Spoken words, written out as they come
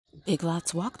Big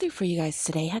Lots walkthrough for you guys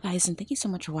today. Hi guys, and thank you so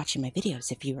much for watching my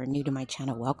videos. If you are new to my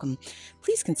channel, welcome.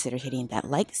 Please consider hitting that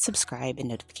like, subscribe, and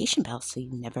notification bell so you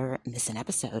never miss an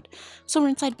episode. So we're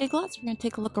inside Big Lots. We're going to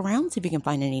take a look around, see if we can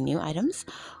find any new items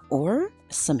or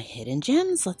some hidden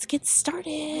gems. Let's get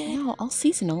started. Now, all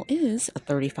seasonal is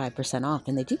 35% off,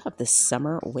 and they do have the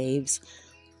Summer Waves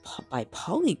by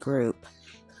Poly Group.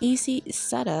 Easy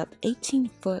setup,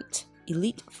 18-foot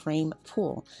elite frame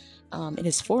pool. It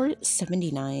is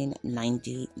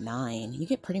 $479.99. You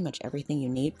get pretty much everything you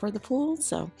need for the pool,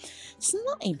 so it's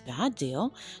not a bad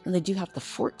deal. And they do have the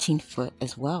 14-foot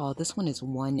as well. This one is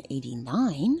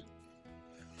 $189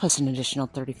 plus an additional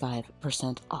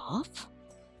 35% off.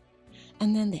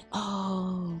 And then the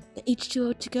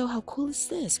H2O to go. How cool is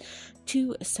this?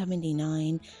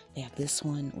 $279. They have this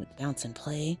one with bounce and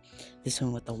play. This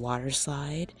one with the water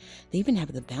slide. They even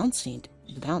have the bounce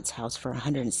house for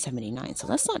 $179. So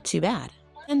that's not too bad.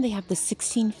 And they have the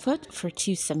 16-foot for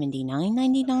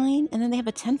 $279.99. And then they have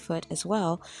a 10-foot as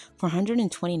well for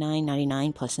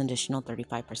 $129.99 plus an additional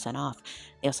 35% off.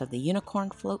 They also have the unicorn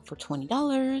float for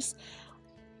 $20.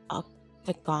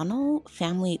 Octagonal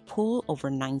family pool over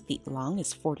 9 feet long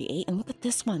is $48. And look at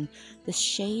this one, the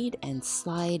shade and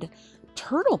slide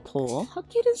turtle pool. How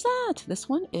cute is that? This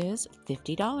one is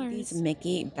 $50. These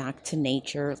Mickey Back to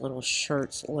Nature little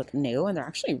shirts look new, and they're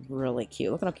actually really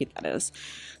cute. Look at how cute that is.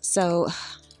 So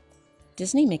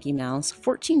Disney Mickey Mouse,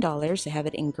 $14. They have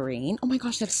it in green. Oh my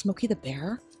gosh, they have Smokey the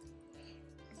Bear.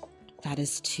 That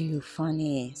is too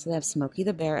funny. So they have Smokey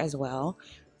the Bear as well.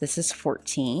 This is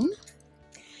 $14.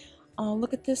 Oh,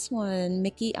 look at this one.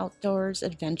 Mickey Outdoors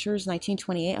Adventures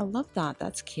 1928. I love that.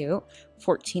 That's cute.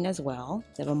 $14 as well.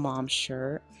 They have a mom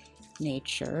shirt.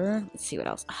 Nature. Let's see what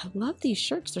else. I love these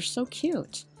shirts. They're so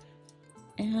cute.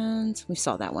 And we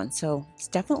saw that one. So it's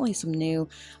definitely some new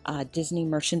Disney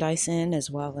merchandise in, as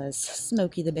well as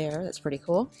Smokey the Bear. That's pretty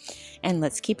cool. And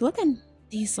let's keep looking.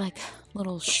 These like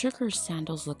little sugar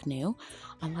sandals look new.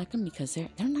 I like them because they're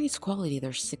nice quality.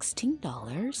 They're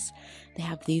 $16. They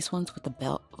have these ones with the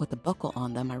belt with the buckle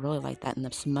on them. I really like that in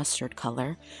this mustard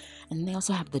color. And they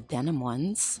also have the denim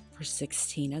ones for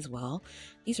 $16 as well.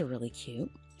 These are really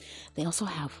cute. They also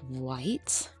have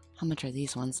white. How much are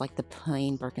these ones? Like the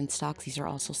plain Birkenstocks. These are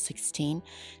also $16.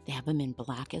 They have them in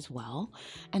black as well.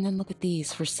 And then look at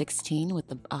these for $16 with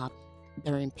the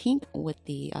they're in pink with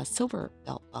the silver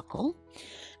belt buckle.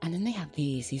 And then they have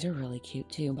these. These are really cute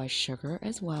too, by Sugar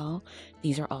as well.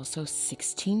 These are also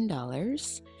 $16.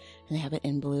 And they have it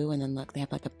in blue. And then look, they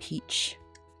have like a peach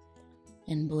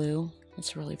in blue.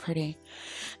 It's really pretty.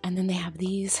 And then they have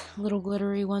these little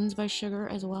glittery ones by Sugar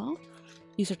as well.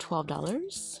 These are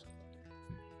 $12.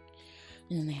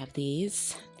 And then they have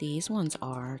these. These ones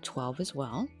are $12 as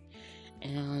well.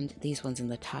 And these ones in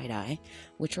the tie-dye,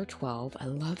 which are $12. I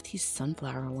love these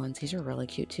sunflower ones. These are really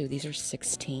cute too. These are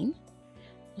 $16.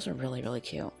 Those are really, really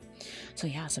cute. So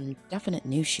yeah, some definite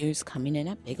new shoes coming in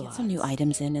at Big Lots. Some new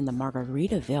items in the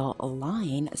Margaritaville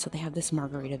line. So they have this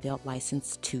Margaritaville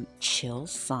License to Chill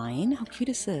sign. How cute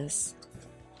is this?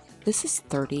 This is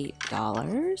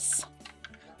 $30.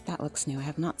 That looks new. I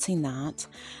have not seen that.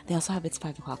 They also have It's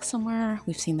 5 o'clock somewhere.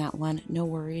 We've seen that one. No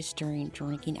worries during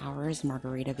drinking hours,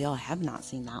 Margaritaville. I have not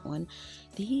seen that one.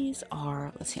 These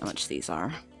are, let's see how much these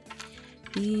are.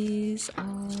 These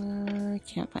are,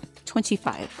 can't find,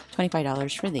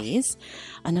 $25 for these.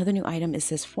 Another new item is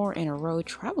this 4 in a row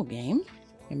travel game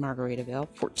in Margaritaville,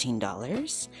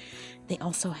 $14. They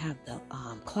also have the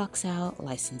Clocks Out,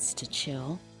 License to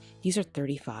Chill. These are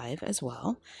 $35 as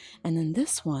well. And then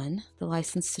this one, the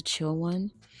License to Chill one,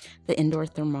 the indoor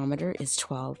thermometer is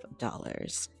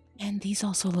 $12. And these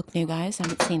also look new, guys. I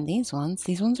haven't seen these ones.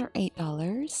 These ones are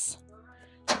 $8.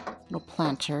 Little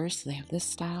planters. So they have this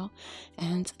style.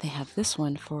 And they have this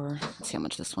one for, let's see how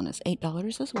much this one is,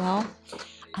 $8 as well.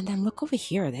 And then look over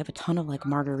here. They have a ton of like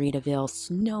Margaritaville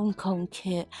snow cone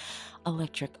kit,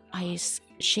 electric ice,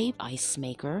 shave ice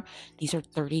maker. These are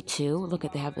 $32. Look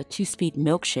at, they have a 2-speed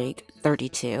milkshake,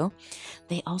 $32.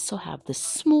 They also have the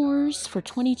s'mores for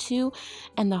 $22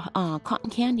 and the cotton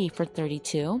candy for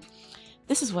 $32.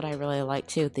 This is what I really like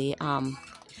too. The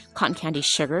cotton candy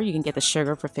sugar. You can get the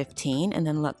sugar for $15. And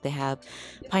then look, they have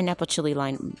pineapple chili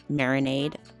lime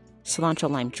marinade, cilantro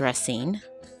lime dressing.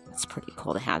 It's pretty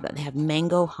cool to have that. They have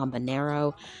mango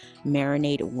habanero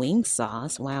marinade wing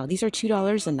sauce. Wow, these are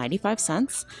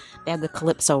 $2.95. They have the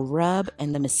Calypso rub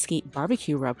and the mesquite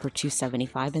barbecue rub for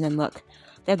 $2.75. And then look,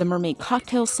 they have the mermaid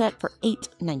cocktail set for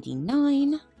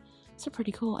 $8.99. These are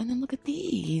pretty cool. And then look at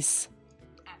these.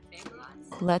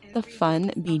 Let the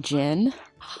fun begin.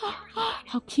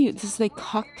 How cute. This is a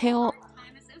cocktail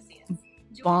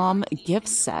bomb gift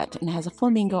set and it has a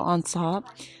flamingo on top.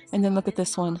 And then look at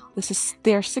this one.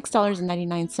 They're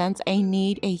 $6.99. I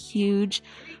need a huge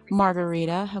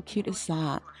margarita. How cute is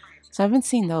that? So I haven't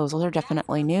seen those. Those are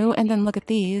definitely new. And then look at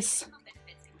these.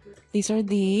 These are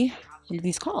what are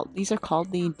these called? These are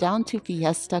called the Down to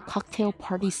Fiesta Cocktail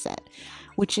Party Set,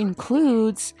 which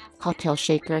includes cocktail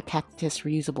shaker, cactus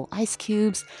reusable ice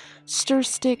cubes, stir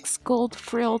sticks, gold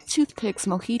frill, toothpicks,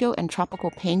 mojito, and tropical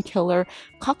painkiller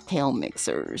cocktail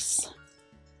mixers.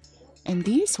 And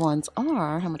these ones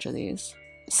are, how much are these?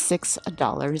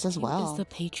 $6 as well. This is the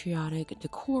patriotic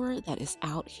decor that is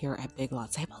out here at Big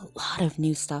Lots. I have a lot of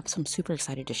new stuff, so I'm super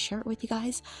excited to share it with you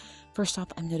guys. First off,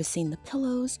 I'm noticing the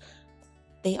pillows.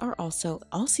 They are also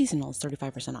all seasonals,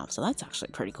 35% off, so that's actually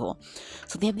pretty cool.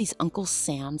 So they have these Uncle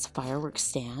Sam's fireworks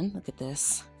stand. Look at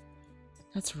this.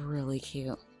 That's really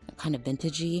cute. Kind of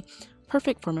vintagey.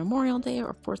 Perfect for Memorial Day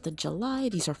or 4th of July.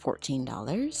 These are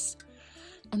 $14.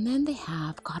 And then they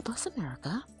have God Bless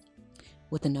America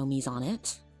with the nomies on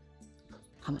it.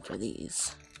 How much are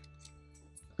these?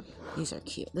 These are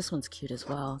cute. This one's cute as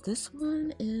well. This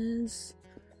one is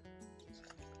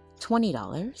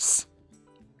 $20.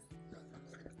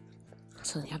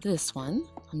 So they have this one.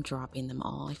 I'm dropping them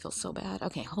all. I feel so bad.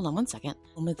 Okay, hold on one second.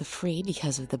 Home of the Free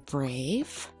because of the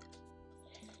Brave.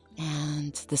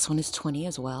 And this one is 20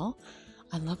 as well.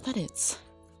 I love that it's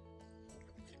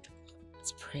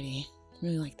pretty. I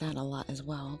really like that a lot as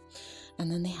well.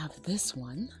 And then they have this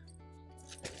one.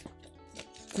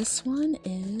 This one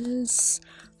is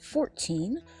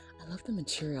 14. I love the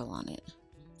material on it.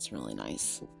 It's really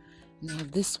nice. And they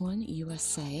have this one,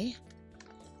 USA.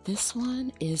 This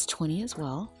one is 20 as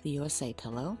well, the USA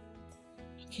pillow.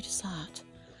 How cute is that?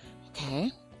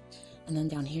 Okay. And then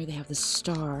down here they have the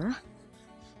star.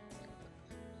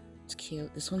 It's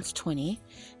cute. This one's 20.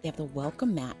 They have the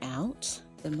welcome mat out.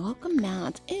 The welcome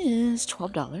mat is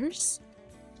 $12.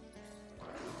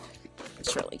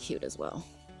 It's really cute as well.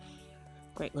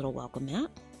 Great little welcome mat.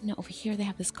 Now over here they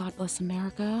have this God Bless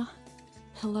America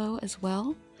pillow as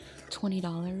well.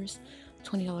 $20.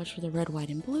 $20 for the red, white,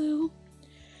 and blue.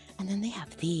 And then they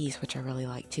have these, which I really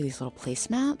like too, these little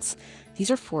placemats.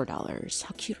 These are $4.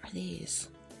 How cute are these?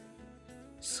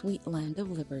 Sweet Land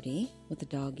of Liberty with the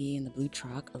doggy and the blue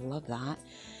truck. I love that.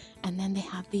 And then they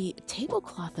have the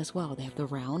tablecloth as well. They have the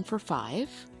round for $5.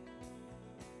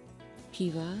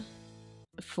 Piva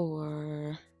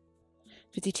for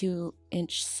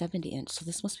 52-inch, 70-inch. So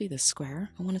this must be the square,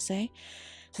 I want to say.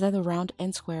 So they have the round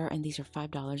and square, and these are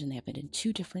 $5, and they have it in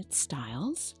 2 different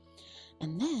styles.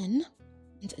 And then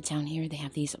down here they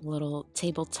have these little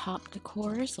tabletop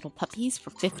decors, little puppies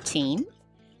for $15.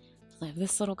 They have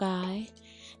this little guy,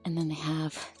 and then they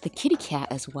have the kitty cat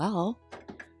as well.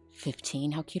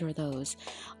 $15. How cute are those?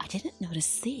 I didn't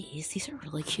notice these. These are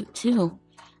really cute too.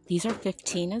 These are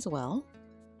 $15 as well.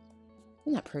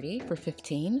 Isn't that pretty for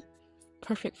 $15?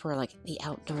 Perfect for like the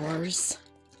outdoors,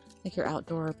 like your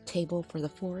outdoor table for the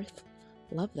 4th.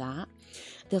 Love that.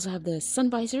 They also have the sun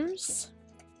visors.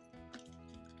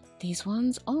 These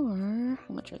ones are,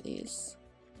 how much are these?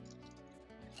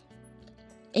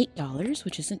 $8,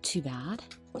 which isn't too bad.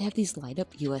 They have these light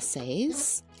up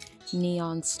USAs.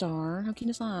 Neon star. How cute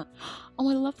is that? Oh,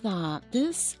 I love that.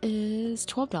 This is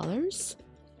 $12.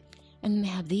 And then they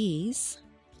have these.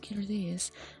 How cute are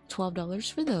these?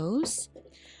 $12 for those.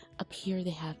 Up here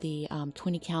they have the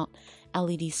 20 count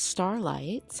LED star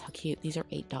lights. How cute. These are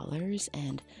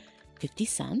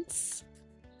 $8.50.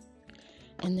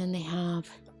 And then they have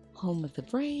Home of the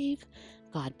Brave,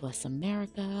 God Bless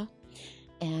America,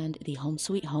 and the Home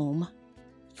Sweet Home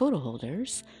photo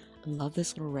holders. I love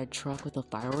this little red truck with the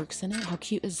fireworks in it. How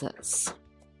cute is this?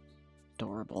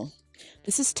 Adorable.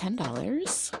 This is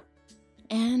 $10.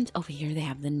 And over here they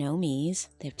have the Nomies.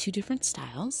 They have 2 different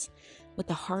styles, with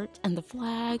the heart and the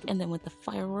flag, and then with the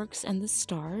fireworks and the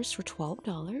stars for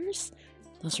 $12.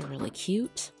 Those are really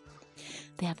cute.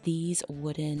 They have these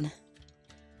wooden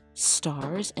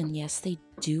stars, and yes, they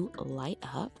do light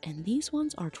up, and these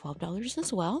ones are $12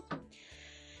 as well.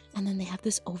 And then they have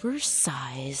this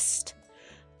oversized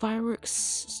fireworks,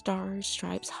 stars,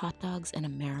 stripes, hot dogs, and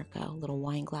America, a little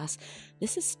wine glass.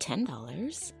 This is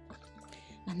 $10.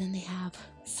 And then they have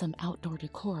some outdoor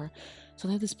decor. So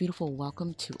they have this beautiful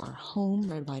welcome to our home,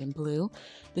 red, white, and blue.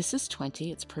 This is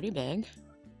 $20. It's pretty big.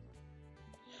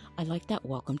 I like that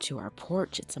welcome to our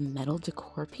porch. It's a metal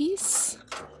decor piece.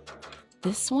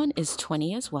 This one is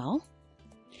 $20 as well.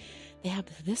 They have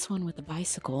this one with a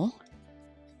bicycle.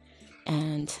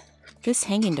 And this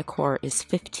hanging decor is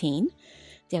 $15.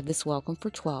 They have this welcome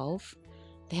for $12.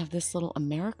 They have this little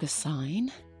America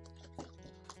sign.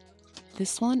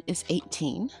 This one is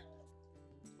 $18.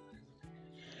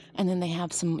 And then they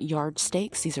have some yard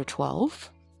stakes. These are $12.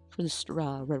 for this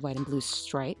red, white, and blue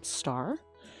striped star.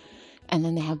 And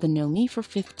then they have the Nomi for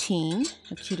 $15.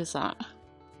 How cute is that?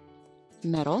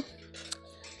 Metal.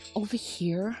 Over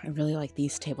here, I really like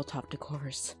these tabletop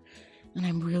decors. And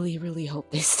I really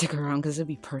hope they stick around because it'd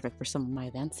be perfect for some of my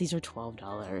events. These are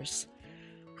 $12.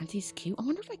 Aren't these cute? I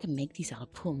wonder if I can make these out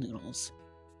of pool noodles.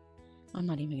 I'm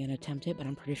not even going to attempt it, but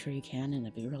I'm pretty sure you can, and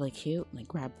it'd be really cute. Like,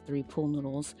 grab 3 pool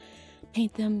noodles,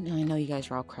 paint them. And I know you guys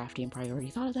are all crafty and probably already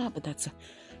thought of that, but that's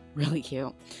really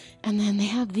cute. And then they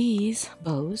have these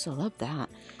bows. I love that.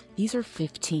 These are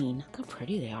 $15. Look how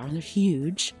pretty they are. They're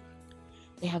huge.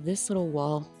 They have this little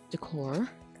wall decor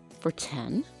for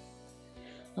 $10.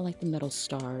 I like the metal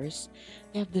stars.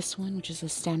 They have this one, which is a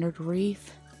standard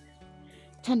wreath.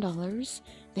 $10.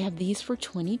 They have these for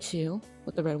 $22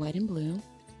 with the red, white, and blue.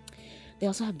 They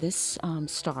also have this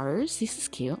stars. This is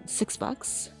cute.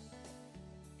 $6.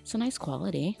 It's a nice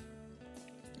quality.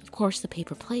 Of course, the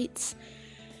paper plates.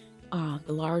 The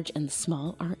large and the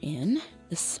small are in.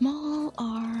 The small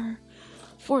are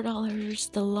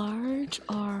 $4. The large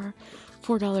are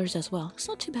 $4 as well. It's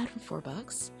not too bad for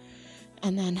 $4.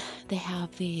 And then they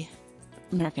have the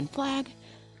American flag,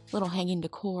 little hanging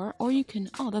decor, or you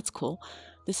can, oh, that's cool.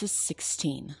 This is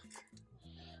 $16.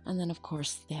 And then, of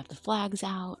course, they have the flags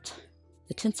out,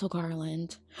 the tinsel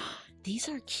garland. These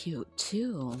are cute,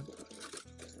 too.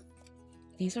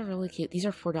 These are really cute. These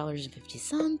are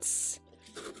 $4.50.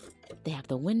 They have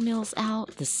the windmills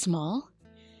out, the small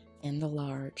and the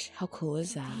large. How cool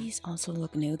is that? These also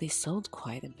look new. They sold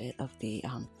quite a bit of the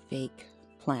fake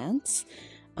plants.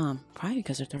 Probably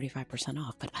because they're 35%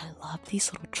 off, but I love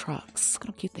these little trucks. Look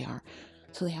how cute they are.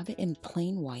 So they have it in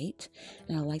plain white,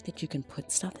 and I like that you can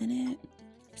put stuff in it.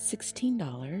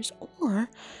 $16, or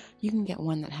you can get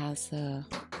one that has the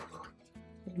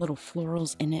little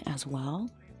florals in it as well.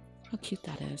 How cute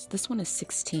that is. This one is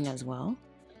 $16 as well.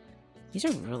 These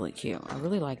are really cute. I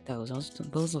really like those.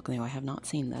 Those look new. I have not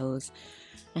seen those.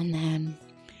 And then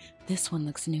this one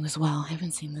looks new as well. I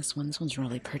haven't seen this one. This one's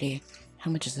really pretty.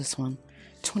 How much is this one?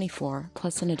 $24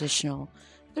 plus an additional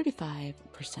 35%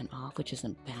 off, which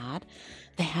isn't bad.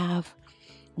 They have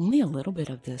only a little bit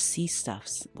of the sea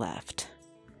stuffs left.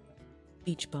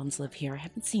 Beach bums live here. I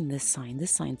haven't seen this sign.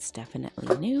 This sign's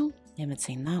definitely new. I haven't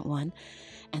seen that one.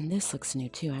 And this looks new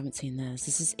too. I haven't seen this.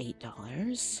 This is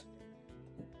 $8.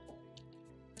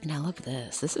 And I love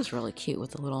this. This is really cute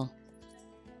with the little...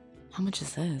 How much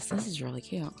is this? This is really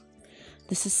cute.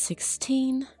 This is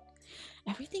 $16.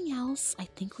 Everything else, I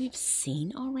think we've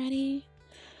seen already.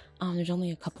 There's only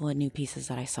a couple of new pieces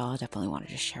that I saw. I definitely wanted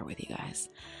to share with you guys.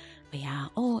 But yeah.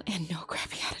 Oh, and no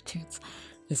crappy attitudes.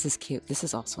 This is cute. This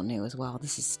is also new as well.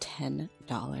 This is $10.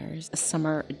 A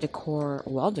summer decor,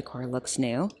 wall decor looks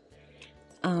new.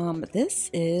 This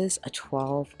is a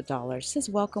 $12. It says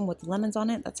welcome with lemons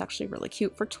on it. That's actually really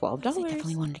cute for $12. I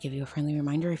definitely wanted to give you a friendly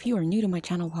reminder. If you are new to my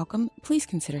channel, welcome. Please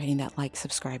consider hitting that like,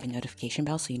 subscribe, and notification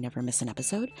bell so you never miss an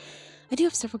episode. I do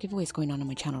have several giveaways going on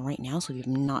my channel right now, so if you've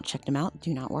not checked them out,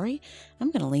 do not worry. I'm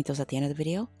going to link those at the end of the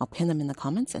video. I'll pin them in the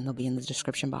comments, and they'll be in the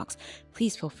description box.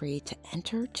 Please feel free to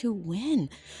enter to win.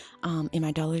 In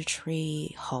my Dollar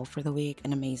Tree haul for the week,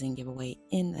 an amazing giveaway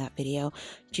in that video.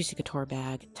 Juicy Couture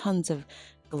bag, tons of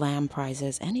glam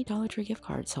prizes, and a Dollar Tree gift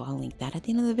card. So I'll link that at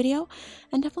the end of the video.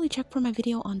 And definitely check for my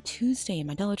video on Tuesday. In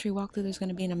my Dollar Tree walkthrough, there's going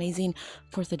to be an amazing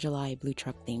 4th of July blue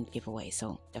truck themed giveaway.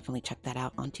 So definitely check that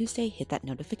out on Tuesday. Hit that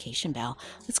notification bell.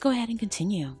 Let's go ahead and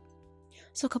continue.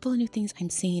 So a couple of new things I'm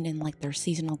seeing in like their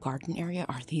seasonal garden area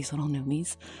are these little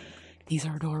Nomis. These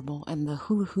are adorable. And the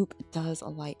hula hoop does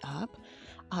light up.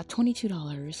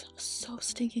 $22. So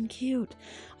stinking cute.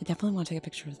 I definitely want to take a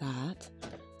picture of that.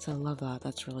 So I love that.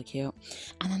 That's really cute.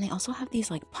 And then they also have these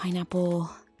like pineapple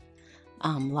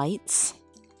lights.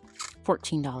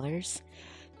 $14.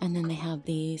 And then they have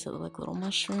these that look like little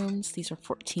mushrooms. These are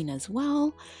 $14 as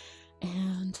well.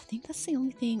 And I think that's the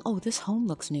only thing. Oh, this home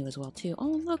looks new as well too.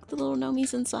 Oh, look, the little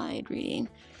Nomis inside reading.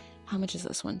 How much is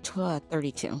this one?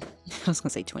 $32. I was gonna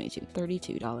say $22.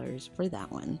 $32 for that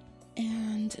one.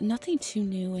 And nothing too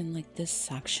new in like this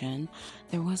section.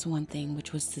 There was one thing,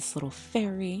 which was this little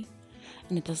fairy,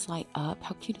 and it does light up.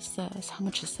 How cute is this? How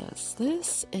much is this?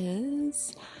 This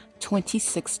is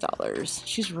 $26.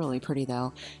 She's really pretty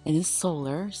though. It is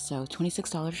solar, so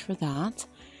 $26 for that.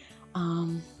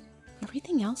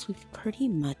 Everything else we've pretty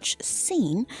much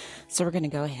seen, so we're gonna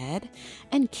go ahead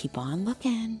and keep on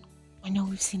looking. I know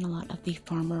we've seen a lot of the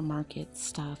farmer market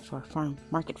stuff or farm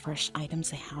market fresh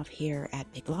items they have here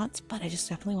at Big Lots, but I just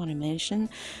definitely want to mention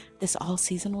this all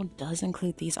seasonal does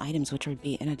include these items, which would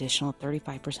be an additional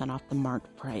 35% off the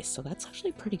marked price. So that's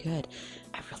actually pretty good.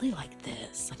 I really like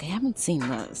this. Like, I haven't seen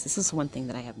this. This is one thing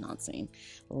that I have not seen.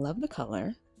 Love the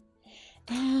color.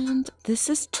 And this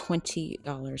is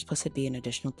 $20, plus it'd be an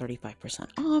additional 35%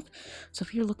 off. So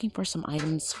if you're looking for some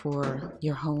items for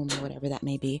your home or whatever that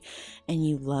may be, and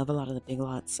you love a lot of the Big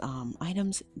Lots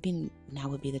items, now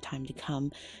would be the time to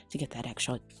come to get that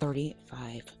extra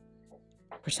 35%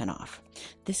 off.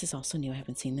 This is also new. I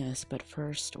haven't seen this, but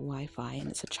First Wi-Fi, and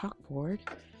it's a chalkboard.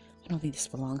 I don't think this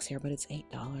belongs here, but it's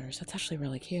 $8. That's actually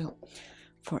really cute.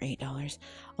 For $8.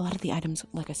 A lot of the items,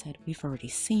 like I said, we've already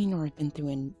seen or been through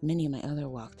in many of my other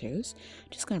walkthroughs.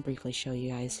 Just going to briefly show you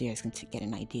guys so you guys can get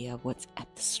an idea of what's at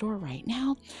the store right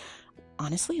now.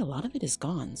 Honestly, a lot of it is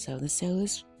gone, so the sale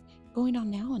is going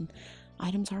on now and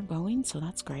items are going, so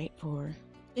that's great for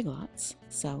Big Lots.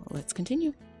 So let's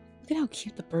continue. Look at how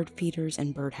cute the bird feeders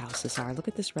and bird houses are. Look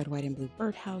at this red, white, and blue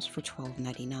bird house for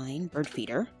 $12.99. Bird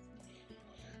feeder.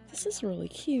 This is really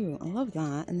cute. I love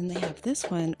that. And then they have this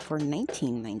one for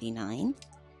 $19.99.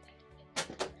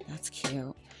 That's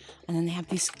cute. And then they have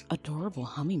these adorable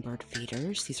hummingbird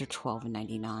feeders. These are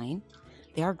 $12.99.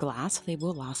 They are glass, so they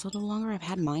will last a little longer. I've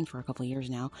had mine for a couple years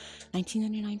now.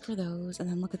 $19.99 for those. And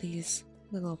then look at these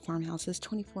little farmhouses.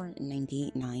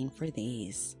 $24.99 for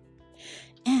these.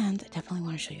 And I definitely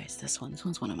want to show you guys this one. This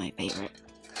one's one of my favorite.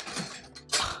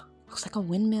 Looks like a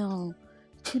windmill.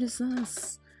 How cute is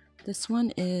this? This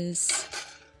one is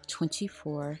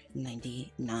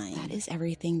 $24.99. That is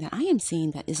everything that I am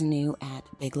seeing that is new at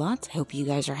Big Lots. I hope you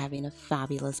guys are having a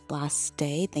fabulous, blessed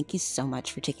day. Thank you so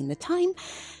much for taking the time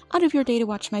out of your day to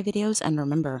watch my videos. And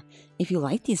remember, if you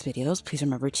like these videos, please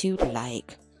remember to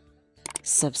like,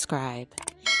 subscribe,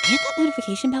 hit that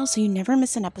notification bell so you never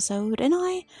miss an episode. And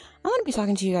I'm going to be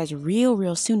talking to you guys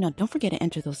real soon. Now, don't forget to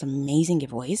enter those amazing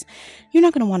giveaways. You're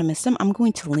not going to want to miss them. I'm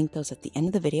going to link those at the end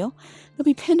of the video. They'll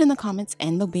be pinned in the comments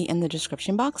and they'll be in the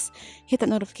description box. Hit that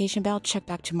notification bell. Check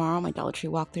back tomorrow. My Dollar Tree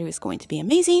walkthrough is going to be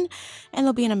amazing. And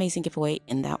there'll be an amazing giveaway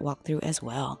in that walkthrough as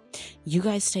well. You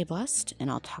guys stay blessed and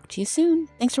I'll talk to you soon.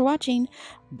 Thanks for watching.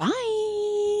 Bye.